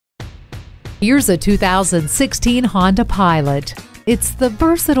Here's a 2016 Honda Pilot. It's the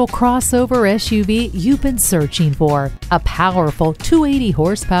versatile crossover SUV you've been searching for. A powerful 280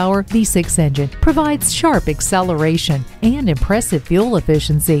 horsepower V6 engine provides sharp acceleration and impressive fuel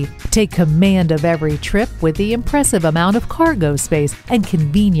efficiency. Take command of every trip with the impressive amount of cargo space and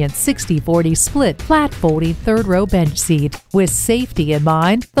convenient 60/40 split flat folding third row bench seat. With safety in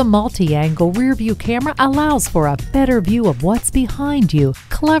mind, the multi-angle rear view camera allows for a better view of what's behind you,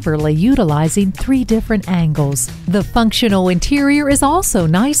 cleverly utilizing 3 different angles. The functional interior is also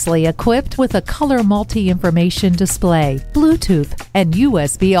nicely equipped with a color multi-information display, Bluetooth, and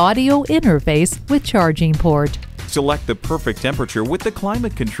USB audio interface with charging port. Select the perfect temperature with the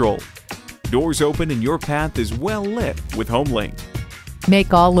climate control. Doors open and your path is well lit with HomeLink.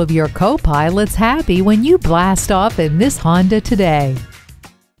 Make all of your co-pilots happy when you blast off in this Honda today.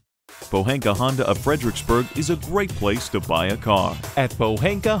 Pohanka Honda of Fredericksburg is a great place to buy a car. At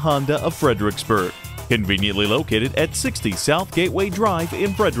Pohanka Honda of Fredericksburg, conveniently located at 60 South Gateway Drive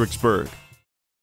in Fredericksburg.